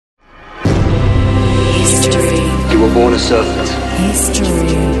on a serpent. History.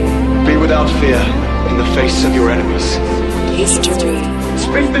 Be without fear in the face of your enemies. History.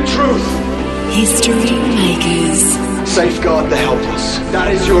 Speak the truth. History makers. Safeguard the helpless.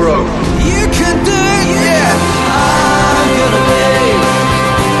 That is your oath. You can do it, yeah. I'm gonna be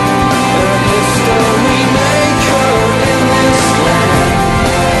a history maker in this land.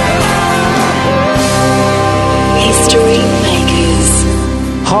 History makers.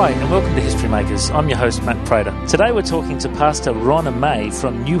 Hi and welcome to History Makers. I'm your host Matt Prater. Today we're talking to Pastor Rhona May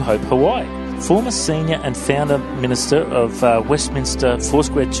from New Hope, Hawaii. Former senior and founder minister of Westminster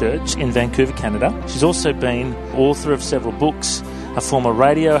Foursquare Church in Vancouver, Canada. She's also been author of several books, a former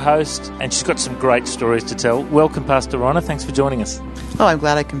radio host, and she's got some great stories to tell. Welcome, Pastor Rhona. Thanks for joining us. Oh, I'm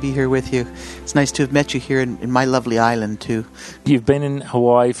glad I can be here with you. It's nice to have met you here in my lovely island, too. You've been in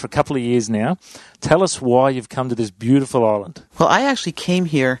Hawaii for a couple of years now. Tell us why you've come to this beautiful island. Well, I actually came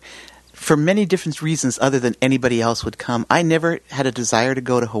here for many different reasons other than anybody else would come. I never had a desire to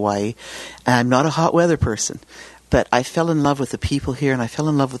go to Hawaii, and I'm not a hot weather person. But I fell in love with the people here, and I fell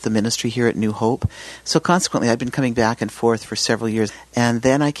in love with the ministry here at New Hope. So consequently, I've been coming back and forth for several years. And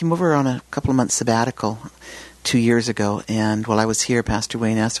then I came over on a couple of months sabbatical 2 years ago. And while I was here, Pastor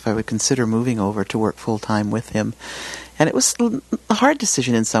Wayne asked if I would consider moving over to work full-time with him. And it was a hard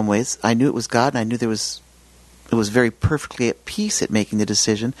decision in some ways. I knew it was God, and I knew it was very perfectly at peace at making the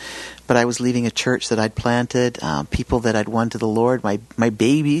decision. But I was leaving a church that I'd planted, people that I'd won to the Lord, my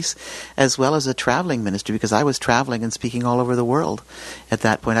babies, as well as a traveling ministry, because I was traveling and speaking all over the world at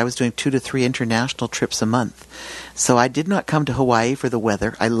that point. I was doing 2 to 3 international trips a month. So I did not come to Hawaii for the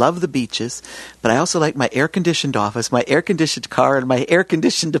weather. I love the beaches, but I also like my air-conditioned office, my air-conditioned car, and my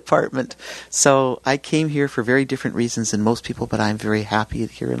air-conditioned apartment. So I came here for very different reasons than most people, but I'm very happy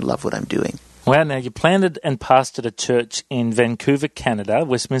here and love what I'm doing. Wow, now you planted and pastored a church in Vancouver, Canada,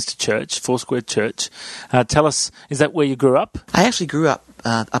 Westminster Church, Foursquare Church. Tell us, is that where you grew up? I actually grew up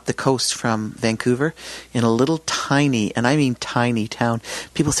the coast from Vancouver in a little tiny, and I mean tiny town.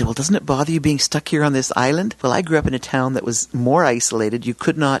 People say, well, doesn't it bother you being stuck here on this island? Well, I grew up in a town that was more isolated. You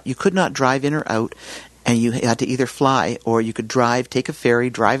could not drive in or out. And you had to either fly or you could drive, take a ferry,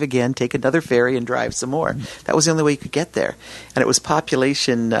 drive again, take another ferry, and drive some more. That was the only way you could get there. And it was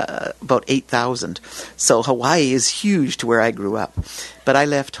population about 8,000. So Hawaii is huge to where I grew up. But I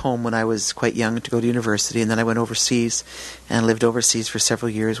left home when I was quite young to go to university, and then I went overseas and lived overseas for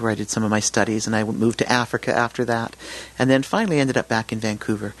several years where I did some of my studies, and I moved to Africa after that. And then finally ended up back in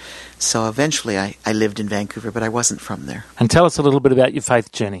Vancouver. So eventually I lived in Vancouver, but I wasn't from there. And tell us a little bit about your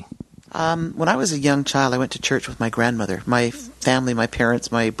faith journey. When I was a young child, I went to church with my grandmother. My family, my parents,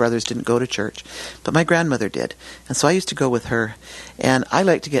 my brothers didn't go to church, but my grandmother did. And so I used to go with her, and I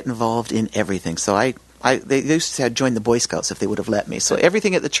like to get involved in everything. So they used to say I'd join the Boy Scouts if they would have let me. So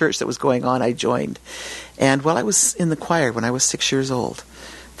everything at the church that was going on, I joined. And while I was in the choir, when I was 6 years old,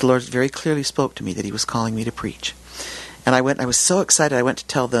 the Lord very clearly spoke to me that He was calling me to preach. And I was so excited, I went to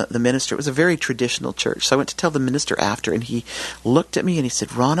tell the minister. It was a very traditional church. So I went to tell the minister after, and he looked at me and he said,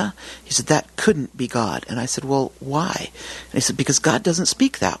 Rhona, he said, that couldn't be God. And I said, well, why? And he said, because God doesn't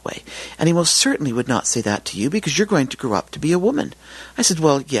speak that way. And He most certainly would not say that to you because you're going to grow up to be a woman. I said,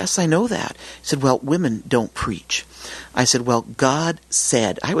 well, yes, I know that. He said, well, women don't preach. I said, well, God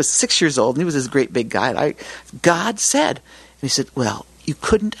said. I was 6 years old, and he was this great big guy. God said. And he said, well, you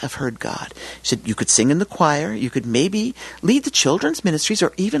couldn't have heard God. He said, you could sing in the choir, you could maybe lead the children's ministries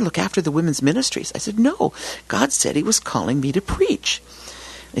or even look after the women's ministries. I said, no, God said He was calling me to preach.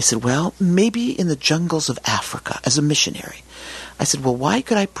 And he said, well, maybe in the jungles of Africa as a missionary. I said, well, why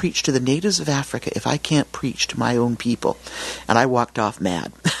could I preach to the natives of Africa if I can't preach to my own people? And I walked off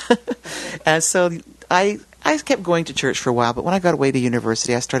mad. And so I kept going to church for a while, but when I got away to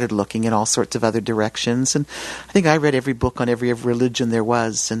university, I started looking in all sorts of other directions, and I think I read every book on every religion there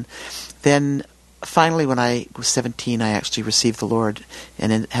was. And then finally, when I was 17, I actually received the Lord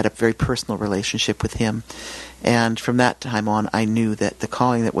and had a very personal relationship with Him. And from that time on, I knew that the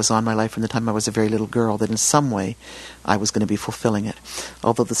calling that was on my life from the time I was a very little girl, that in some way I was going to be fulfilling it.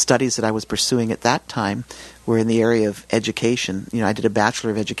 Although the studies that I was pursuing at that time were in the area of education. You know, I did a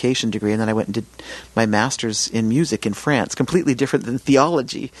Bachelor of Education degree, and then I went and did my Master's in music in France, completely different than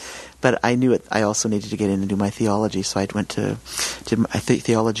theology. But I knew I also needed to get in and do my theology, so I went to did my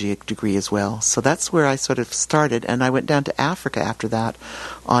theology degree as well. So that's where I sort of started, and I went down to Africa after that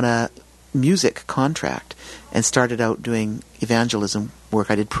on a music contract and started out doing evangelism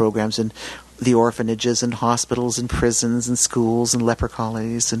work. I did programs in the orphanages and hospitals and prisons and schools and leper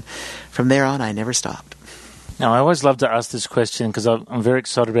colonies, and from there on I never stopped. Now, I always love to ask this question because I'm very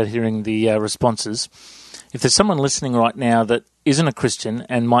excited about hearing the responses. If there's someone listening right now that isn't a Christian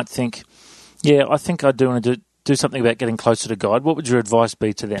and might think, yeah, I think I do want to do something about getting closer to God, what would your advice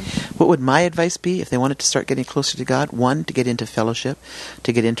be to them? What would my advice be if they wanted to start getting closer to God? One, to get into fellowship,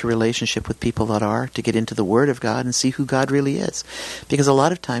 to get into relationship with people that are, to get into the Word of God and see who God really is. Because a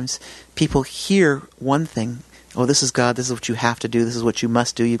lot of times people hear one thing, oh, this is God, this is what you have to do, this is what you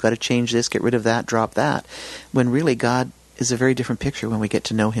must do, you've got to change this, get rid of that, drop that, when really God is a very different picture when we get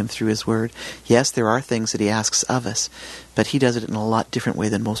to know Him through His Word. Yes, there are things that He asks of us, but He does it in a lot different way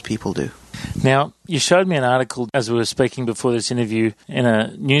than most people do. Now, you showed me an article as we were speaking before this interview in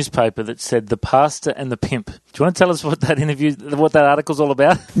a newspaper that said The Pastor and the Pimp. Do you want to tell us what that article's all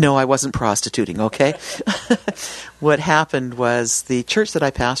about? No, I wasn't prostituting, okay? What happened was the church that I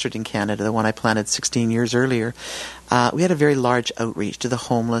pastored in Canada, the one I planted 16 years earlier, we had a very large outreach to the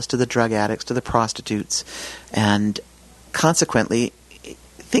homeless, to the drug addicts, to the prostitutes, and consequently,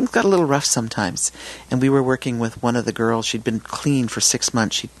 things got a little rough sometimes. And we were working with one of the girls. She'd been clean for 6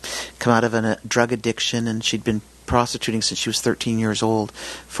 months. She'd come out of a drug addiction, and she'd been prostituting since she was 13 years old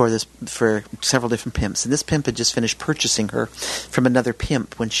for several different pimps. And this pimp had just finished purchasing her from another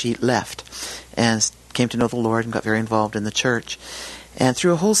pimp when she left and came to know the Lord and got very involved in the church. And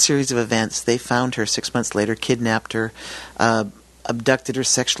through a whole series of events, they found her 6 months later, kidnapped her, abducted her,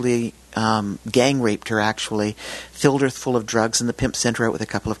 sexually gang raped her, actually, filled her full of drugs, and the pimp sent her out with a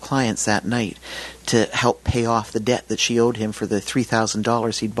couple of clients that night to help pay off the debt that she owed him for the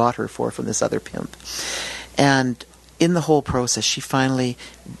 $3,000 he'd bought her for from this other pimp. And in the whole process, she finally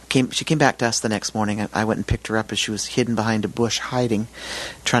came back to us the next morning. I went and picked her up as she was hidden behind a bush, hiding,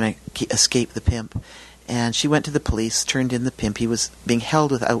 trying to escape the pimp. And she went to the police, turned in the pimp. He was being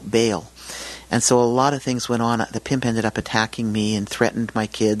held without bail. And so a lot of things went on. The pimp ended up attacking me and threatened my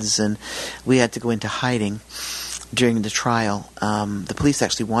kids, and we had to go into hiding during the trial. The police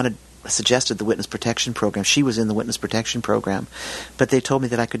actually suggested the witness protection program. She was in the witness protection program, but they told me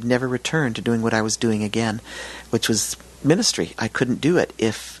that I could never return to doing what I was doing again, which was ministry. I couldn't do it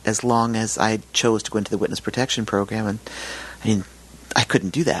as long as I chose to go into the witness protection program. And I mean, I couldn't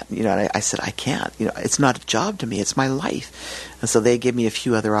do that. And I said, I can't. It's not a job to me. It's my life. And so they gave me a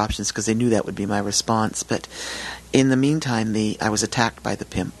few other options because they knew that would be my response. But in the meantime, I was attacked by the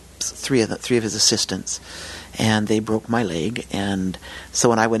pimps, three of his assistants, and they broke my leg. And so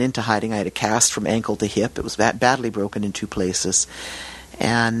when I went into hiding, I had a cast from ankle to hip. It was badly broken in 2 places.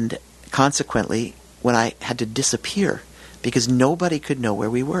 And consequently, when I had to disappear, because nobody could know where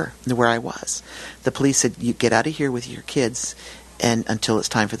we were, where I was, the police said, you get out of here with your kids and until it's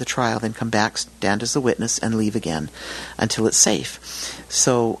time for the trial, then come back, stand as the witness, and leave again until it's safe.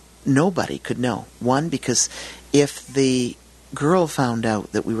 So nobody could know. One, because if the girl found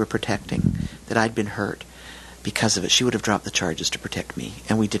out that we were protecting, that I'd been hurt because of it, she would have dropped the charges to protect me,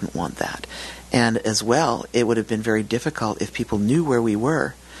 and we didn't want that. And as well, it would have been very difficult if people knew where we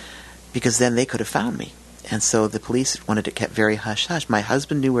were, because then they could have found me. And so the police wanted it kept very hush-hush. My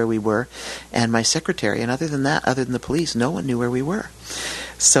husband knew where we were, and my secretary, and other than the police, no one knew where we were.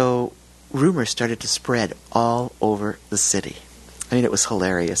 So rumors started to spread all over the city. I mean, it was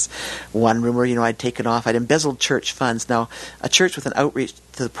hilarious. One rumor, I'd taken off. I'd embezzled church funds. Now, a church with an outreach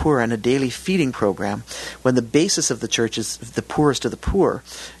to the poor and a daily feeding program, when the basis of the church is the poorest of the poor,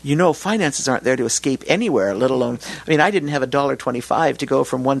 finances aren't there to escape anywhere, let alone, I didn't have $1.25 to go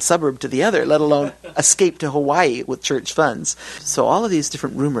from one suburb to the other, let alone escape to Hawaii with church funds. So all of these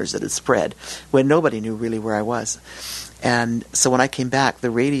different rumors that had spread when nobody knew really where I was. And so when I came back,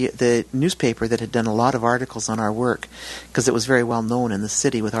 the newspaper that had done a lot of articles on our work, because it was very well known in the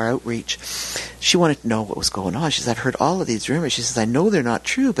city with our outreach, she wanted to know what was going on. She says, I've heard all of these rumors. She says, I know they're not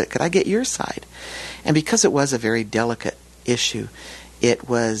true, but could I get your side? And because it was a very delicate issue, it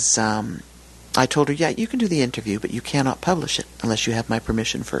was, I told her, yeah, you can do the interview, but you cannot publish it unless you have my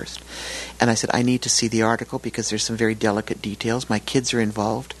permission first. And I said, I need to see the article because there's some very delicate details. My kids are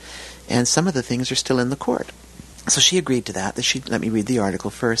involved, and some of the things are still in the court. So she agreed to that she'd let me read the article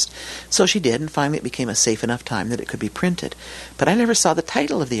first. So she did, and finally it became a safe enough time that it could be printed. But I never saw the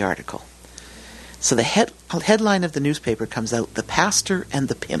title of the article. So the headline of the newspaper comes out, The Pastor and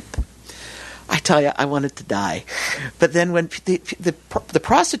the Pimp. I tell you, I wanted to die. But then when the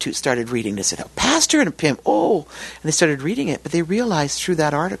prostitutes started reading this, they thought, Pastor and a Pimp, oh! And they started reading it, but they realized through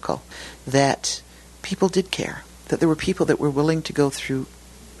that article that people did care, that there were people that were willing to go through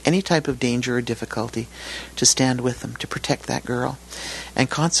any type of danger or difficulty to stand with them, to protect that girl. And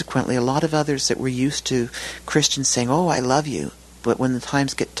consequently, a lot of others that were used to Christians saying, oh, I love you, but when the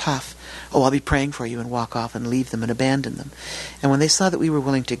times get tough, oh, I'll be praying for you, and walk off and leave them and abandon them. And when they saw that we were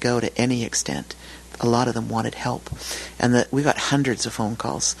willing to go to any extent, a lot of them wanted help. And we got hundreds of phone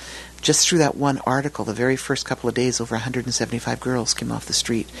calls. Just through that one article, the very first couple of days, over 175 girls came off the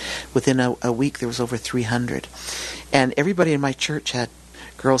street. Within a week, there was over 300. And everybody in my church had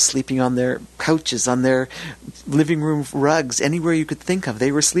girls sleeping on their couches, on their living room rugs, anywhere you could think of.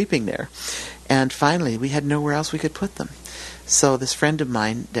 They were sleeping there. And finally, we had nowhere else we could put them. So this friend of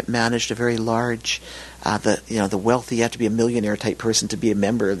mine that managed a very large, the wealthy, you have to be a millionaire type person to be a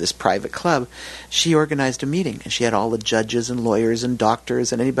member of this private club, she organized a meeting, and she had all the judges and lawyers and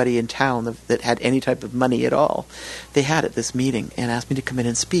doctors and anybody in town that had any type of money at all. They had at this meeting and asked me to come in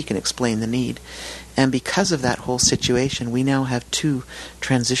and speak and explain the need. And because of that whole situation, we now have 2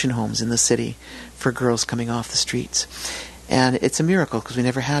 transition homes in the city for girls coming off the streets. And it's a miracle because we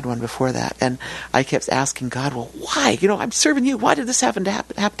never had one before that. And I kept asking God, well, why? I'm serving you. Why did this have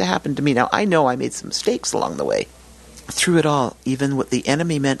to happen to me? Now, I know I made some mistakes along the way. Through it all, even what the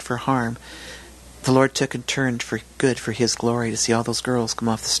enemy meant for harm, the Lord took and turned for good, for His glory, to see all those girls come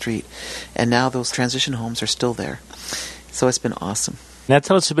off the street. And now those transition homes are still there. So it's been awesome. Now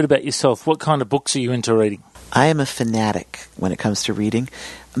tell us a bit about yourself. What kind of books are you into reading? I am a fanatic when it comes to reading,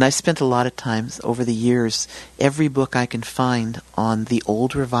 and I've spent a lot of times over the years, every book I can find on the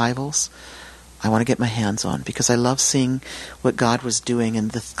old revivals, I want to get my hands on, because I love seeing what God was doing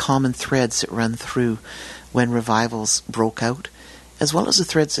and the common threads that run through when revivals broke out, as well as the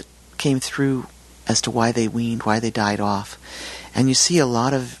threads that came through as to why they weaned, why they died off. And you see a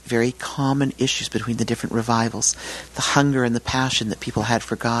lot of very common issues between the different revivals. The hunger and the passion that people had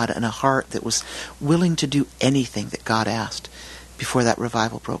for God, and a heart that was willing to do anything that God asked before that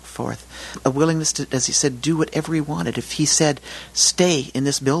revival broke forth. A willingness to, as he said, do whatever he wanted. If he said, stay in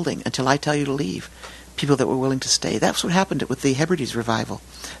this building until I tell you to leave, people that were willing to stay. That's what happened with the Hebrides revival.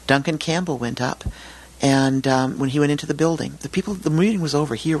 Duncan Campbell went up. And when he went into the building, the meeting was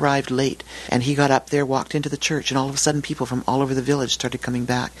over. He arrived late, and he got up there, walked into the church, and all of a sudden people from all over the village started coming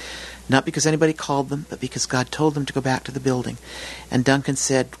back. Not because anybody called them, but because God told them to go back to the building. And Duncan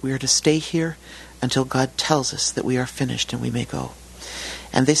said, we are to stay here until God tells us that we are finished and we may go.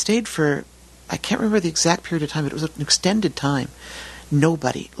 And they stayed for, I can't remember the exact period of time, but it was an extended time.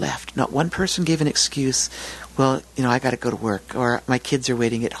 Nobody left. Not one person gave an excuse. Well, I got to go to work, or my kids are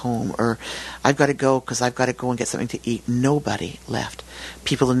waiting at home, or I've got to go because I've got to go and get something to eat. Nobody left.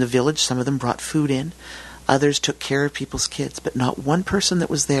 People in the village, some of them brought food in. Others took care of people's kids, but not one person that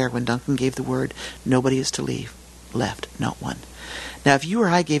was there when Duncan gave the word, nobody is to leave, left. Not one. Now, if you or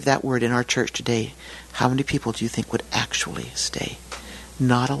I gave that word in our church today, how many people do you think would actually stay?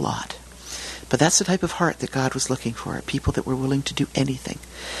 Not a lot. But that's the type of heart that God was looking for, people that were willing to do anything.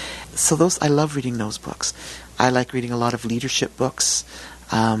 So I love reading those books. I like reading a lot of leadership books.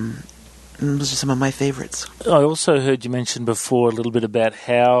 Those are some of my favorites. I also heard you mention before a little bit about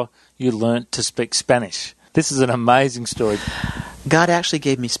how you learnt to speak Spanish. This is an amazing story. God actually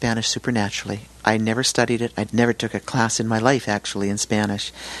gave me Spanish supernaturally. I never studied it. I never took a class in my life, actually, in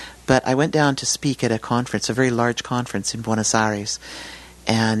Spanish. But I went down to speak at a conference, a very large conference in Buenos Aires.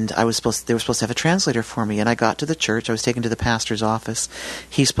 And they were supposed to have a translator for me. And I got to the church. I was taken to the pastor's office.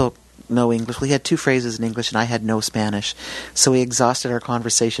 He spoke no English. Well, he had 2 phrases in English, and I had no Spanish. So we exhausted our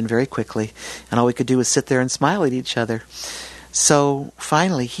conversation very quickly. And all we could do was sit there and smile at each other. So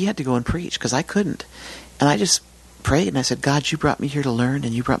finally, he had to go and preach because I couldn't. And I just prayed, and I said, God, you brought me here to learn,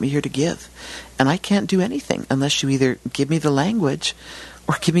 and you brought me here to give. And I can't do anything unless you either give me the language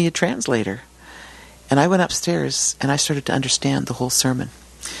or give me a translator. And I went upstairs, and I started to understand the whole sermon.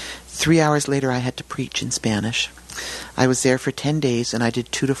 3 hours later, I had to preach in Spanish. I was there for 10 days, and I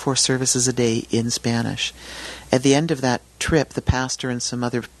did 2 to 4 services a day in Spanish. At the end of that trip, the pastor and some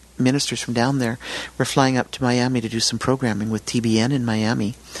other ministers from down there were flying up to Miami to do some programming with TBN in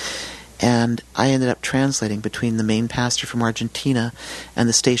Miami. And I ended up translating between the main pastor from Argentina and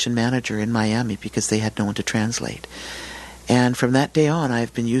the station manager in Miami because they had no one to translate. And from that day on,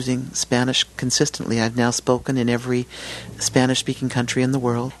 I've been using Spanish consistently. I've now spoken in every Spanish-speaking country in the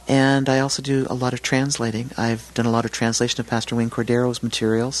world. And I also do a lot of translating. I've done a lot of translation of Pastor Wayne Cordero's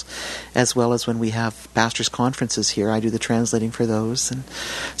materials, as well as when we have pastors' conferences here, I do the translating for those. And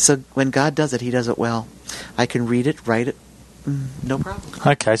so when God does it, he does it well. I can read it, write it, no problem.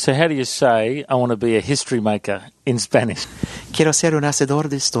 Okay, so how do you say, I want to be a history maker in Spanish? Quiero ser un hacedor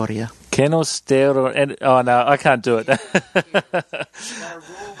de historia. Oh, no, I can't do it.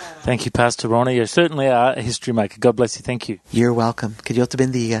 Thank you, Pastor Ronnie. You certainly are a history maker. God bless you. Thank you. You're welcome. Que Dios te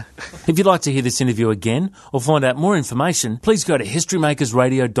bendiga. If you'd like to hear this interview again or find out more information, please go to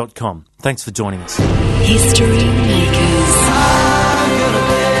historymakersradio.com. Thanks for joining us. History Makers.